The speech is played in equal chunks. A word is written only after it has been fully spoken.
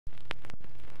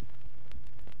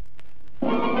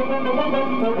Well,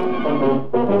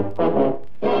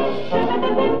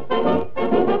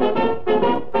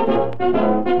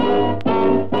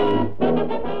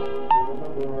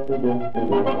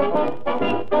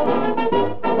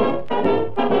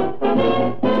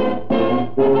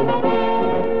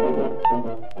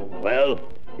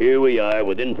 here we are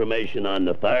with information on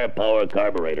the firepower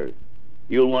carburetor.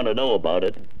 You'll want to know about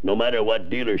it, no matter what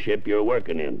dealership you're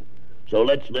working in. So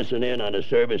let's listen in on a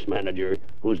service manager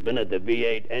who's been at the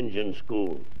V8 engine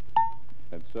school.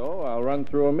 And so I'll run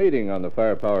through a meeting on the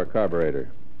firepower carburetor.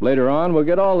 Later on, we'll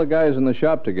get all the guys in the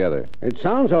shop together. It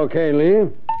sounds okay, Lee.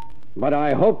 But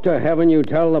I hope to heaven you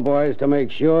tell the boys to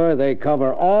make sure they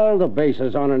cover all the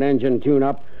bases on an engine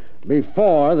tune-up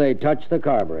before they touch the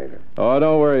carburetor. Oh,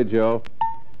 don't worry, Joe.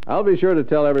 I'll be sure to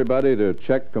tell everybody to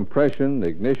check compression,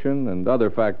 ignition, and other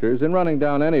factors in running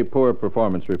down any poor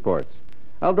performance reports.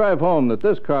 I'll drive home that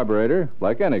this carburetor,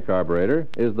 like any carburetor,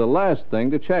 is the last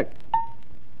thing to check.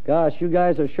 Gosh, you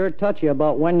guys are sure touchy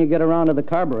about when you get around to the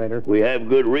carburetor. We have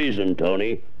good reason,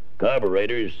 Tony.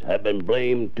 Carburetors have been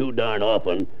blamed too darn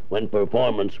often when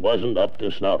performance wasn't up to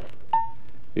snuff.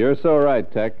 You're so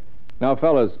right, Tech. Now,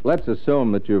 fellas, let's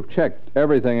assume that you've checked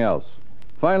everything else.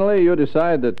 Finally, you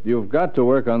decide that you've got to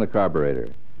work on the carburetor.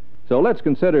 So let's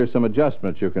consider some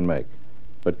adjustments you can make.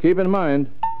 But keep in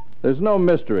mind, there's no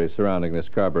mystery surrounding this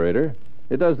carburetor.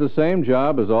 It does the same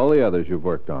job as all the others you've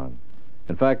worked on.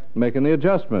 In fact, making the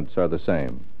adjustments are the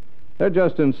same. They're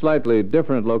just in slightly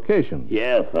different locations.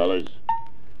 Yeah, fellas.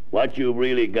 What you've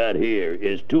really got here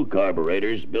is two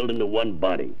carburetors built into one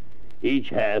body. Each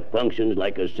half functions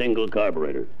like a single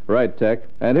carburetor. Right, Tech.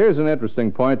 And here's an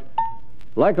interesting point.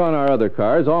 Like on our other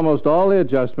cars, almost all the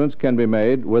adjustments can be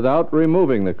made without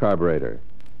removing the carburetor.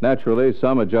 Naturally,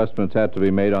 some adjustments have to be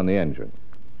made on the engine.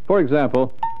 For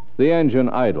example, the engine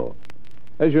idle.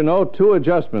 As you know, two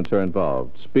adjustments are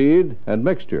involved, speed and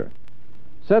mixture.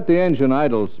 Set the engine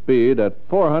idle speed at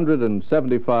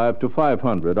 475 to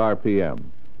 500 RPM.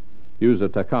 Use a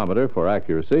tachometer for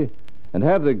accuracy, and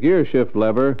have the gear shift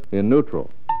lever in neutral.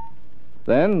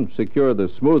 Then secure the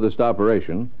smoothest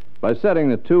operation by setting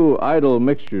the two idle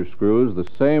mixture screws the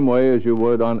same way as you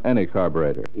would on any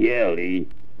carburetor. Yeah, Lee,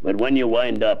 but when you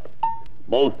wind up,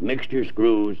 both mixture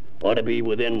screws ought to be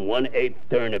within 1/8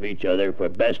 turn of each other for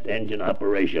best engine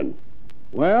operation.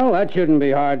 Well, that shouldn't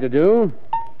be hard to do.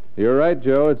 You're right,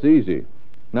 Joe. It's easy.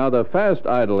 Now, the fast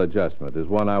idle adjustment is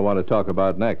one I want to talk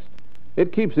about next.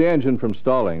 It keeps the engine from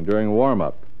stalling during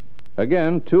warm-up.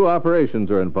 Again, two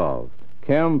operations are involved,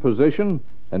 cam position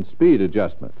and speed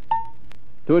adjustment.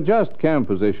 To adjust cam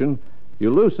position, you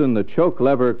loosen the choke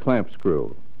lever clamp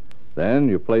screw. Then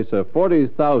you place a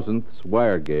 40,000ths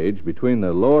wire gauge between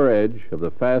the lower edge of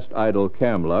the fast idle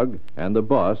cam lug and the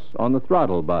boss on the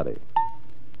throttle body.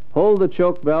 Hold the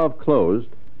choke valve closed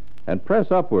and press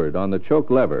upward on the choke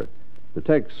lever to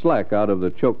take slack out of the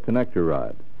choke connector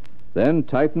rod. Then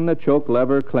tighten the choke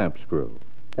lever clamp screw.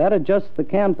 That adjusts the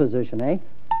cam position, eh?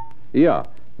 Yeah.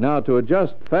 Now, to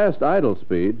adjust fast idle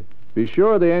speed, be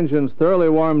sure the engine's thoroughly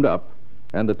warmed up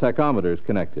and the tachometer's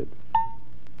connected.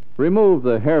 Remove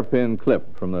the hairpin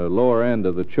clip from the lower end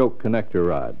of the choke connector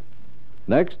rod.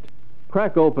 Next,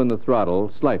 crack open the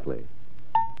throttle slightly.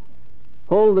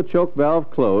 Hold the choke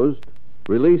valve closed,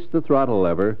 release the throttle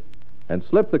lever, and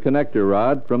slip the connector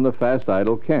rod from the fast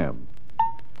idle cam.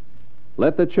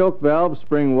 Let the choke valve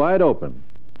spring wide open.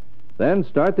 Then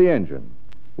start the engine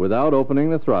without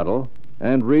opening the throttle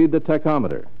and read the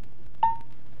tachometer.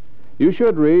 You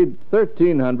should read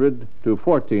 1,300 to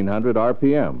 1,400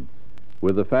 RPM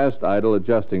with the fast idle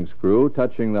adjusting screw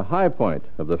touching the high point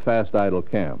of the fast idle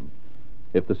cam.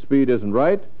 If the speed isn't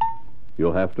right,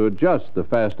 you'll have to adjust the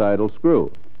fast idle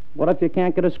screw. What if you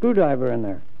can't get a screwdriver in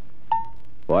there?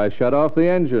 Why, shut off the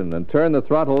engine and turn the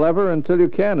throttle lever until you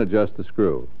can adjust the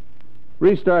screw.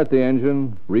 Restart the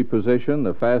engine, reposition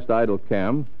the fast idle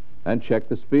cam, and check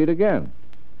the speed again.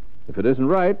 If it isn't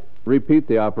right, repeat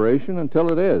the operation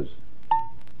until it is.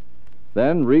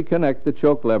 Then reconnect the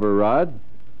choke lever rod,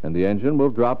 and the engine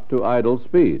will drop to idle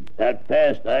speed. That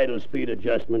fast idle speed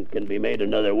adjustment can be made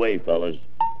another way, fellas,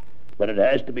 but it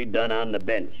has to be done on the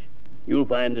bench. You'll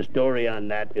find the story on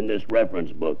that in this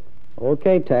reference book.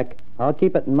 Okay, Tech. I'll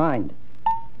keep it in mind.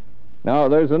 Now,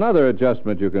 there's another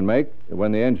adjustment you can make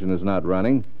when the engine is not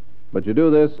running, but you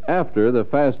do this after the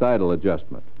fast idle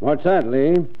adjustment. What's that,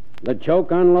 Lee? The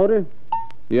choke unloader?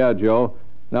 Yeah, Joe.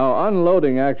 Now,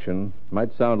 unloading action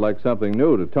might sound like something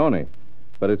new to Tony,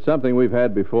 but it's something we've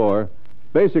had before.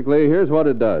 Basically, here's what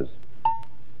it does.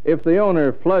 If the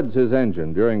owner floods his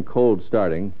engine during cold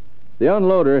starting, the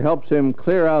unloader helps him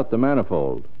clear out the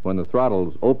manifold when the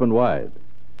throttle's open wide.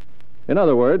 In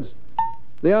other words,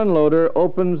 The unloader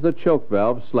opens the choke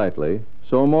valve slightly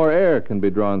so more air can be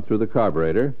drawn through the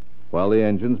carburetor while the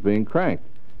engine's being cranked.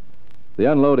 The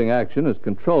unloading action is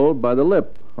controlled by the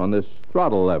lip on this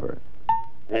throttle lever.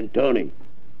 And Tony,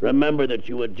 remember that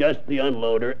you adjust the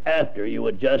unloader after you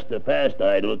adjust the fast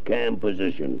idle cam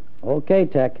position. Okay,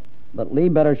 Tech, but Lee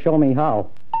better show me how.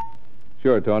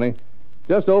 Sure, Tony.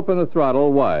 Just open the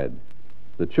throttle wide.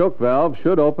 The choke valve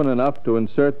should open enough to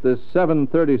insert this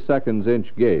 7/32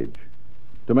 inch gauge.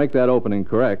 To make that opening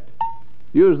correct,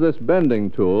 use this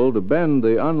bending tool to bend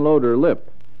the unloader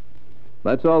lip.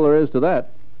 That's all there is to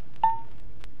that.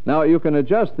 Now, you can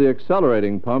adjust the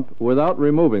accelerating pump without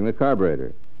removing the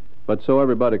carburetor. But so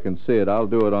everybody can see it, I'll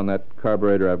do it on that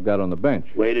carburetor I've got on the bench.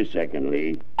 Wait a second,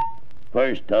 Lee.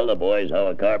 First, tell the boys how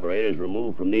a carburetor is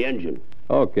removed from the engine.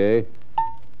 Okay.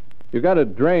 You got to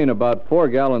drain about 4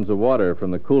 gallons of water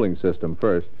from the cooling system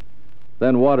first.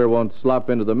 Then water won't slop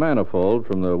into the manifold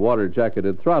from the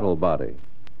water-jacketed throttle body.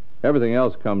 Everything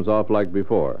else comes off like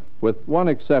before, with one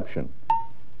exception.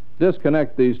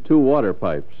 Disconnect these 2 water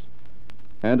pipes,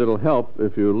 and it'll help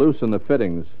if you loosen the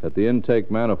fittings at the intake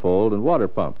manifold and water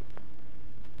pump.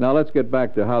 Now let's get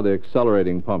back to how the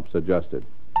accelerating pump's adjusted.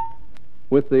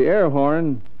 With the air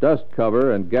horn, dust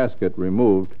cover, and gasket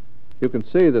removed, you can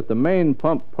see that the main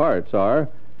pump parts are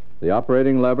the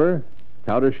operating lever,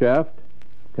 countershaft,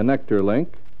 connector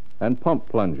link, and pump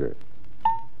plunger.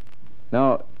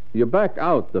 Now, you back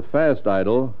out the fast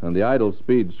idle and the idle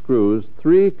speed screws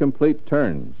 3 complete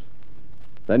turns.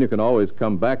 Then you can always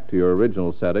come back to your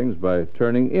original settings by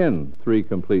turning in 3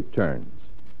 complete turns.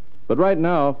 But right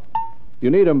now, you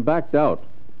need them backed out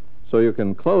so you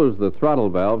can close the throttle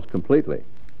valves completely.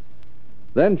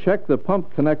 Then check the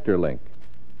pump connector link.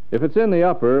 If it's in the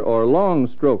upper or long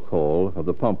stroke hole of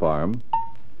the pump arm,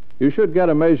 you should get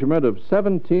a measurement of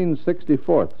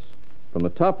 17/64 from the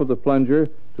top of the plunger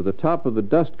to the top of the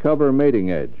dust cover mating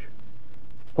edge.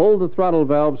 Hold the throttle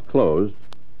valves closed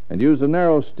and use a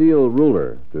narrow steel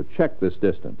ruler to check this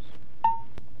distance.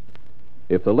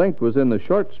 If the link was in the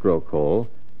short stroke hole,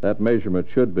 that measurement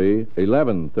should be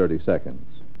 11/32.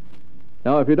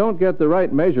 Now, if you don't get the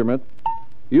right measurement,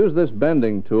 use this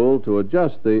bending tool to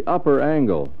adjust the upper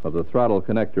angle of the throttle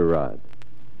connector rod.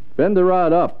 Bend the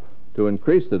rod up to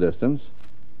increase the distance,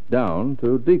 down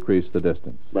to decrease the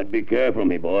distance. But be careful,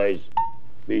 me boys.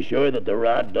 Be sure that the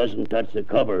rod doesn't touch the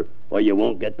cover, or you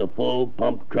won't get the full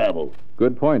pump travel.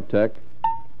 Good point, Tech.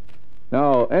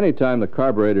 Now, anytime the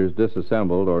carburetor is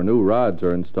disassembled or new rods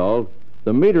are installed,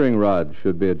 the metering rod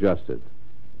should be adjusted.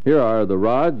 Here are the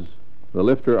rods, the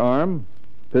lifter arm,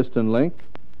 piston link,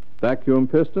 vacuum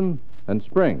piston, and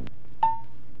spring.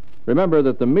 Remember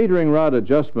that the metering rod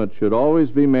adjustment should always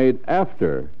be made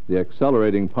after the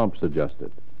accelerating pump's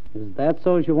adjusted. Is that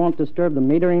so you won't disturb the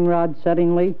metering rod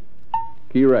setting, Lee?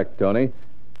 Correct, Tony.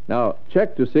 Now,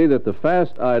 check to see that the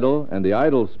fast idle and the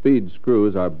idle speed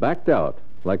screws are backed out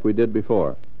like we did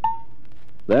before.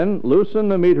 Then loosen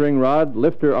the metering rod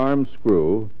lifter arm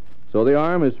screw so the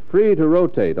arm is free to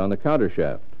rotate on the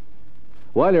countershaft.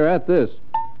 While you're at this,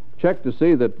 check to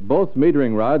see that both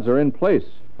metering rods are in place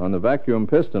on the vacuum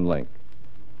piston link.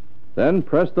 Then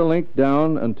press the link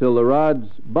down until the rods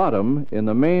bottom in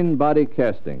the main body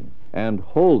casting and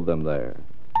hold them there.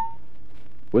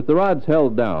 With the rods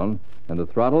held down and the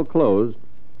throttle closed,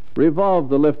 revolve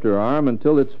the lifter arm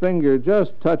until its finger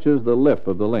just touches the lip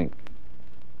of the link.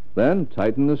 Then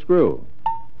tighten the screw.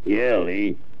 Yeah,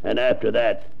 Lee. And after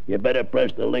that, you better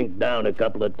press the link down a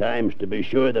couple of times to be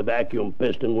sure the vacuum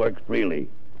piston works freely.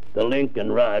 The link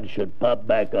and rod should pop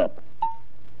back up.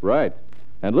 Right.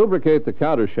 And lubricate the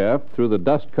countershaft through the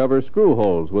dust cover screw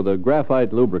holes with a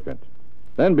graphite lubricant.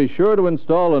 Then be sure to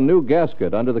install a new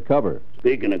gasket under the cover.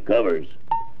 Speaking of covers,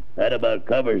 that about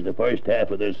covers the first half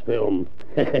of this film.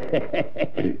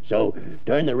 So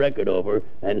turn the record over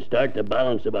and start the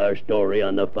balance of our story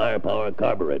on the firepower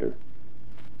carburetor.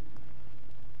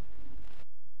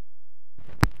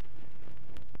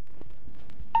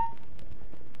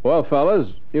 Well, fellas,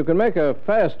 you can make a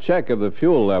fast check of the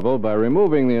fuel level by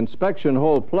removing the inspection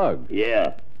hole plug.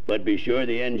 Yeah, but be sure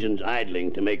the engine's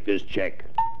idling to make this check.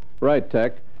 Right,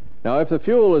 Tech. Now, if the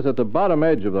fuel is at the bottom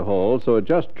edge of the hole, so it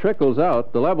just trickles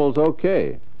out, the level's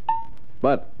okay.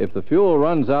 But if the fuel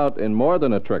runs out in more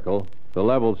than a trickle, the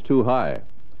level's too high.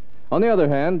 On the other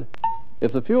hand,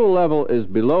 if the fuel level is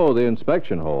below the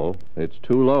inspection hole, it's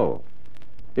too low.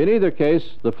 In either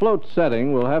case, the float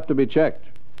setting will have to be checked.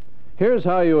 Here's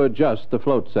how you adjust the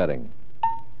float setting.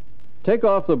 Take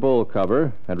off the bowl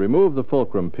cover and remove the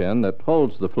fulcrum pin that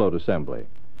holds the float assembly.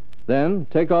 Then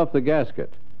take off the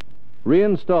gasket.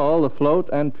 Reinstall the float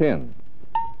and pin.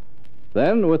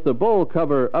 Then, with the bowl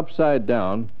cover upside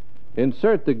down,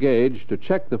 insert the gauge to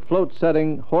check the float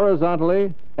setting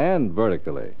horizontally and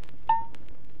vertically.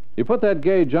 You put that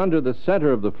gauge under the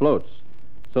center of the floats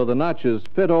so the notches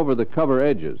fit over the cover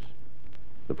edges.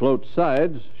 The float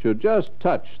sides should just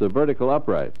touch the vertical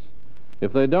uprights.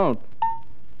 If they don't,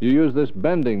 you use this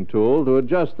bending tool to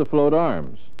adjust the float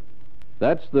arms.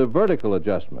 That's the vertical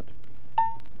adjustment.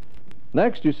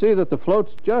 Next, you see that the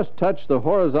floats just touch the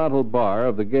horizontal bar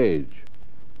of the gauge.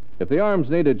 If the arms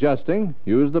need adjusting,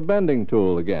 use the bending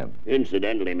tool again.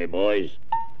 Incidentally, me boys,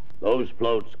 those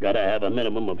floats got to have a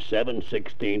minimum of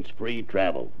 7/16 free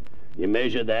travel. You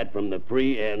measure that from the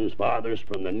free ends farthest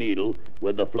from the needle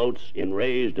with the floats in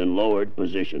raised and lowered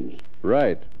positions.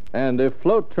 Right. And if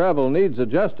float travel needs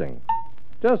adjusting,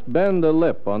 just bend the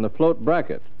lip on the float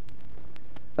bracket.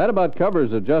 That about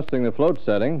covers adjusting the float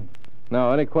setting.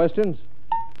 Now, any questions?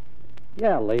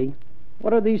 Yeah, Lee.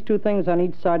 What are these two things on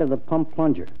each side of the pump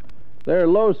plunger? They're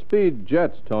low-speed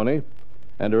jets, Tony,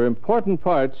 and are important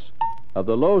parts of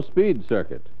the low-speed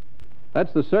circuit.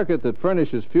 That's the circuit that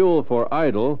furnishes fuel for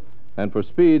idle and for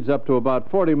speeds up to about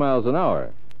 40 miles an hour.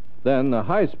 Then the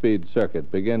high-speed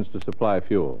circuit begins to supply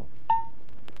fuel.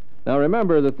 Now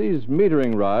remember that these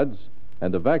metering rods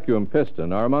and the vacuum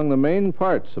piston are among the main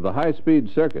parts of the high-speed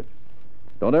circuit.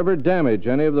 Don't ever damage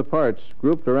any of the parts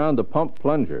grouped around the pump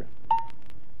plunger.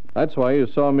 That's why you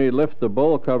saw me lift the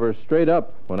bowl cover straight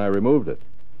up when I removed it.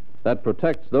 That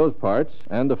protects those parts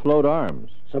and the float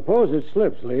arms. Suppose it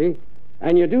slips, Lee,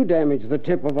 and you do damage the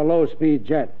tip of a low-speed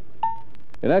jet.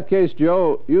 In that case,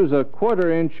 Joe, use a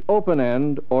 1/4-inch open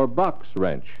end or box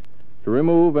wrench to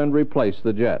remove and replace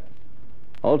the jet.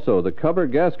 Also, the cover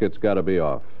gasket's got to be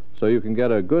off so you can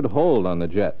get a good hold on the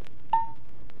jet.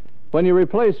 When you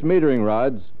replace metering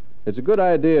rods, it's a good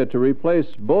idea to replace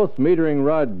both metering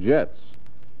rod jets.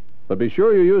 But be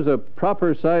sure you use a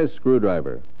proper-sized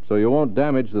screwdriver so you won't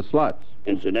damage the slots.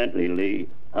 Incidentally, Lee,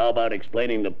 how about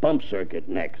explaining the pump circuit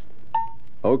next?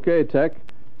 Okay, Tech.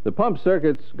 The pump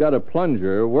circuit's got a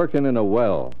plunger working in a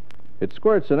well. It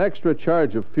squirts an extra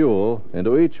charge of fuel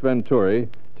into each venturi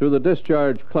through the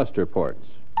discharge cluster ports.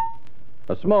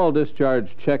 A small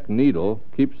discharge check needle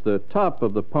keeps the top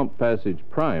of the pump passage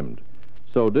primed,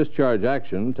 so discharge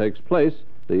action takes place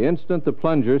the instant the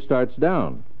plunger starts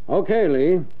down. Okay,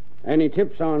 Lee. Any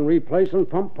tips on replacing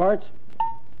pump parts?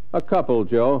 A couple,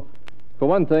 Joe. For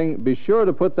one thing, be sure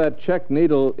to put that check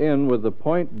needle in with the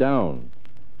point down.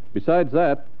 Besides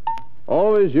that,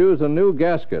 always use a new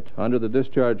gasket under the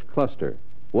discharge cluster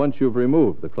once you've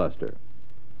removed the cluster.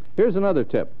 Here's another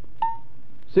tip.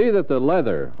 See that the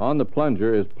leather on the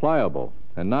plunger is pliable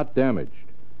and not damaged.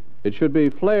 It should be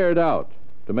flared out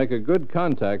to make a good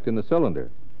contact in the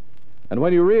cylinder. And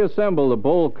when you reassemble the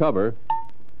bowl cover,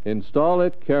 install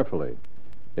it carefully.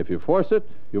 If you force it,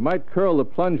 you might curl the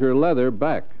plunger leather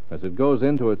back as it goes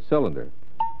into its cylinder.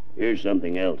 Here's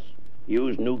something else.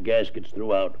 Use new gaskets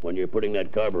throughout when you're putting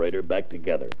that carburetor back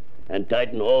together. And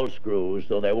tighten all screws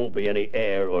so there won't be any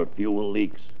air or fuel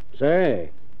leaks.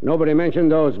 Say, nobody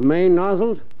mentioned those main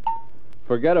nozzles?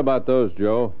 Forget about those,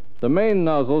 Joe. The main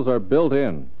nozzles are built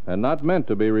in and not meant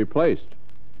to be replaced.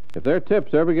 If their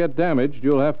tips ever get damaged,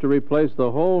 you'll have to replace the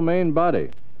whole main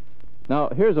body. Now,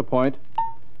 here's a point.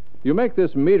 You make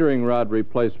this metering rod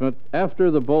replacement after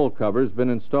the bowl cover's been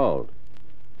installed.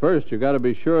 First, you got to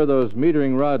be sure those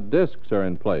metering rod discs are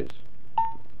in place.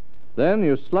 Then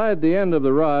you slide the end of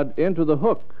the rod into the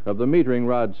hook of the metering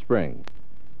rod spring.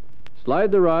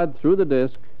 Slide the rod through the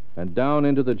disc and down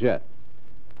into the jet.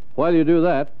 While you do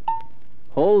that,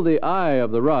 hold the eye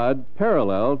of the rod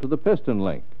parallel to the piston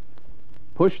link.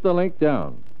 Push the link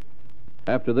down.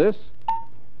 After this,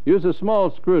 use a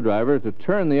small screwdriver to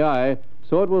turn the eye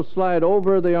so it will slide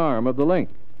over the arm of the link.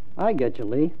 I get you,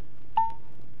 Lee.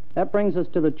 That brings us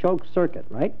to the choke circuit,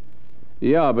 right?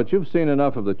 Yeah, but you've seen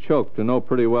enough of the choke to know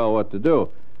pretty well what to do.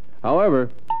 However,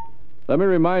 let me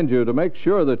remind you to make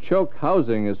sure the choke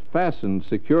housing is fastened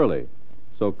securely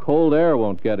so cold air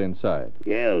won't get inside.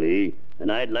 Yeah, Lee, and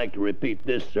I'd like to repeat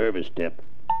this service tip.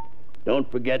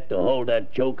 Don't forget to hold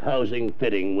that choke housing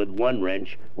fitting with one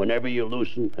wrench whenever you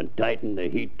loosen and tighten the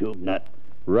heat tube nut.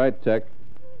 Right, Tech.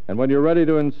 And when you're ready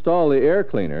to install the air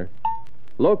cleaner,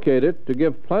 locate it to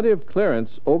give plenty of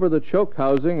clearance over the choke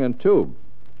housing and tube.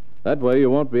 That way you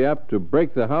won't be apt to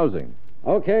break the housing.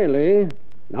 Okay, Lee.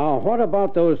 Now, what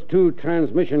about those two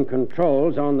transmission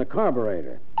controls on the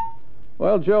carburetor?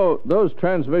 Well, Joe, those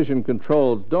transmission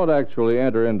controls don't actually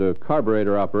enter into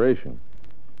carburetor operation.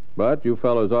 But you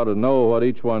fellows ought to know what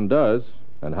each one does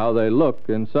and how they look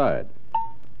inside.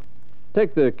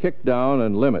 Take the kick-down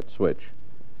and limit switch.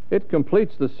 It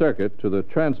completes the circuit to the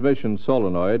transmission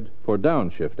solenoid for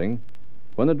downshifting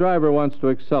when the driver wants to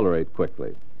accelerate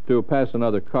quickly, to pass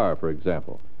another car, for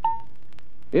example.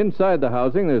 Inside the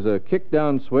housing, there's a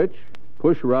kick-down switch,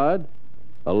 push rod,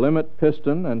 a limit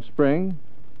piston and spring,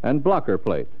 and blocker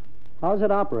plate. How does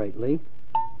it operate, Lee?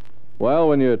 Well,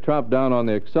 when you drop down on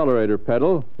the accelerator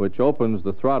pedal, which opens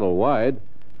the throttle wide,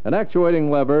 an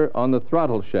actuating lever on the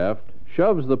throttle shaft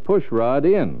shoves the push rod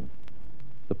in.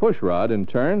 The push rod, in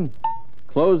turn,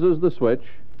 closes the switch,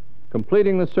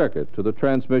 completing the circuit to the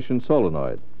transmission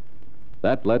solenoid.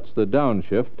 That lets the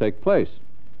downshift take place.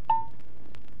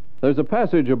 There's a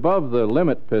passage above the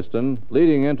limit piston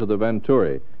leading into the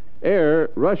venturi. Air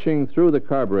rushing through the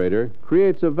carburetor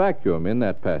creates a vacuum in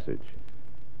that passage.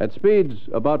 At speeds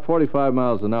about 45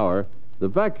 miles an hour, the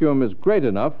vacuum is great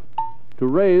enough to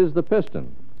raise the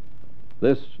piston.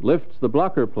 This lifts the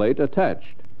blocker plate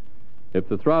attached. If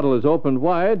the throttle is opened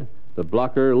wide, the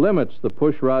blocker limits the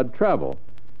push rod travel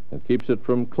and keeps it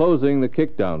from closing the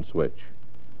kickdown switch.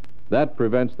 That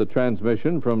prevents the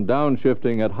transmission from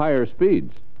downshifting at higher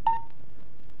speeds.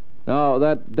 Now,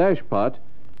 that dash pot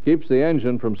keeps the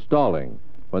engine from stalling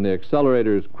when the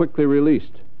accelerator is quickly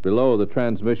released below the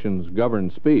transmission's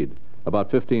governed speed,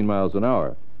 about 15 miles an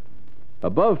hour.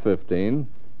 Above 15,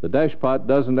 the dash pot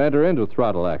doesn't enter into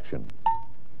throttle action.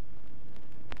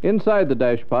 Inside the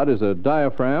dash pot is a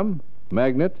diaphragm,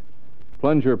 magnet,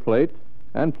 plunger plate,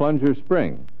 and plunger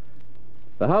spring.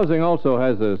 The housing also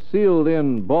has a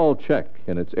sealed-in ball check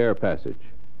in its air passage.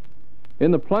 In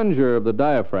the plunger of the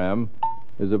diaphragm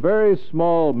is a very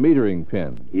small metering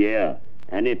pin. Yeah,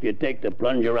 and if you take the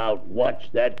plunger out,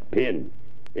 watch that pin.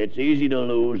 It's easy to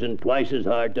lose and twice as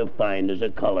hard to find as a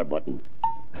collar button.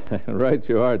 Right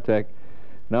you are, Tech.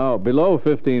 Now, below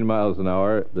 15 miles an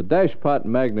hour, the dash pot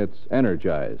magnet's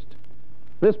energized.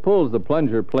 This pulls the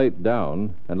plunger plate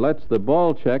down and lets the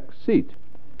ball check seat.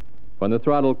 When the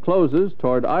throttle closes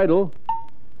toward idle,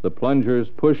 the plunger's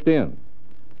pushed in.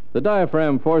 The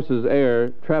diaphragm forces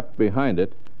air trapped behind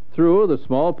it through the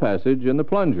small passage in the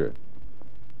plunger.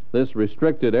 This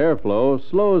restricted airflow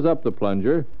slows up the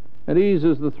plunger and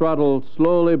eases the throttle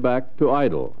slowly back to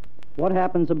idle. What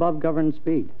happens above governed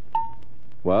speed?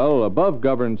 Well, above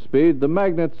governed speed, the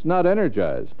magnet's not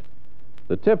energized.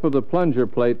 The tip of the plunger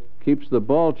plate keeps the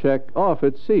ball check off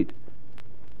its seat.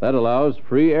 That allows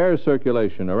free air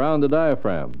circulation around the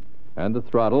diaphragm, and the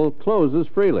throttle closes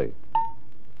freely.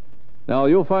 Now,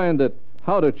 you'll find that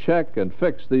how to check and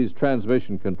fix these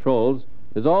transmission controls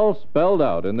is all spelled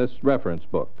out in this reference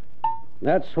book.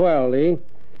 That's swell, Lee.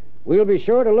 We'll be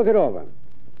sure to look it over.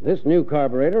 This new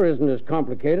carburetor isn't as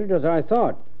complicated as I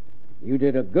thought. You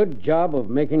did a good job of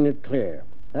making it clear.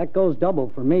 That goes double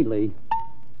for me, Lee.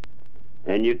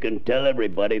 And you can tell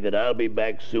everybody that I'll be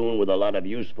back soon with a lot of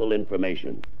useful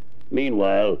information.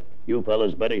 Meanwhile, you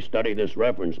fellas better study this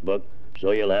reference book so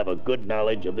you'll have a good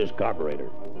knowledge of this carburetor.